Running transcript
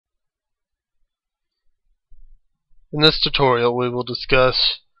In this tutorial we will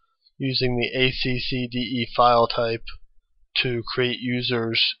discuss using the ACCDE file type to create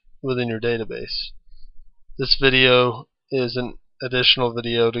users within your database. This video is an additional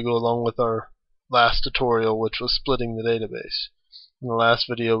video to go along with our last tutorial, which was splitting the database. In the last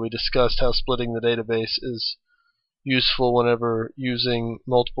video we discussed how splitting the database is useful whenever using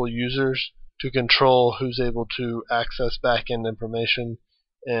multiple users to control who's able to access backend information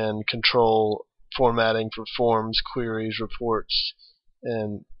and control formatting for forms, queries, reports,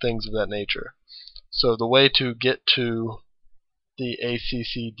 and things of that nature. So the way to get to the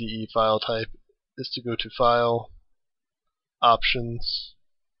ACCDE file type is to go to File, Options.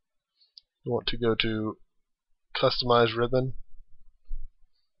 You want to go to Customize Ribbon,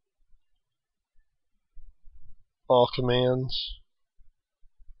 All Commands,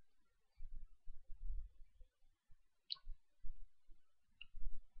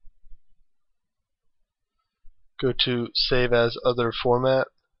 go to Save as Other Format,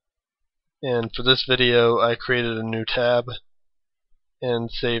 and for this video I created a new tab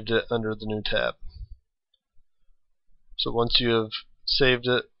and saved it under the new tab. So once you have saved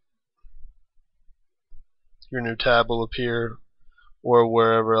it, your new tab will appear, or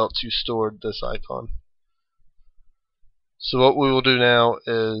wherever else you stored this icon. So what we will do now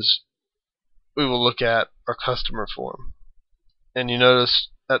is we will look at our customer form. And you notice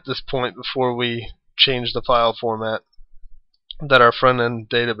at this point, before we change the file format, that our front-end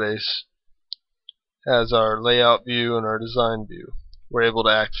database has our layout view and our design view. We're able to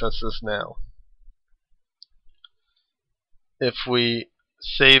access this now. If we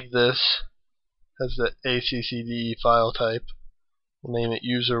save this as the ACCDE file type, we'll name it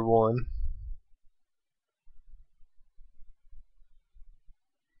user1.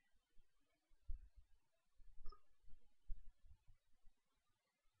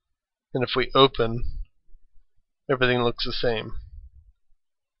 And if we open, everything looks the same.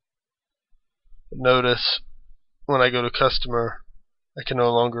 But notice when I go to customer, I can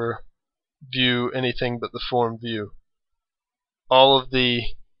no longer view anything but the form view. All of the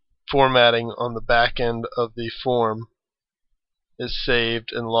formatting on the back end of the form is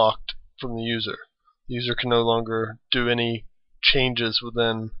saved and locked from the user. The user can no longer do any changes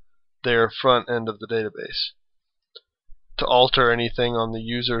within their front end of the database. To alter anything on the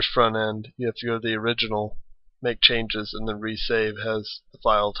user's front end, you have to go to the original, make changes, and then resave as the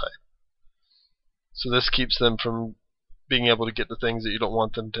file type. So this keeps them from being able to get the things that you don't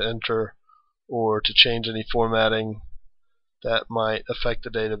want them to enter, or to change any formatting that might affect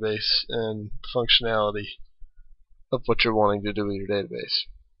the database and the functionality of what you're wanting to do with your database.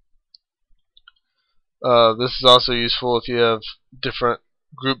 This is also useful if you have different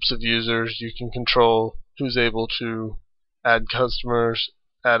groups of users. You can control who's able to add customers,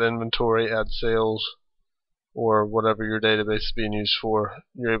 add inventory, add sales, or whatever your database is being used for.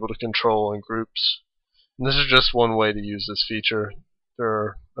 You're able to control in groups. And this is just one way to use this feature. There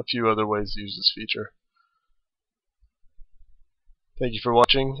are a few other ways to use this feature. Thank you for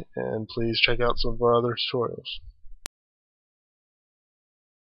watching, and please check out some of our other tutorials.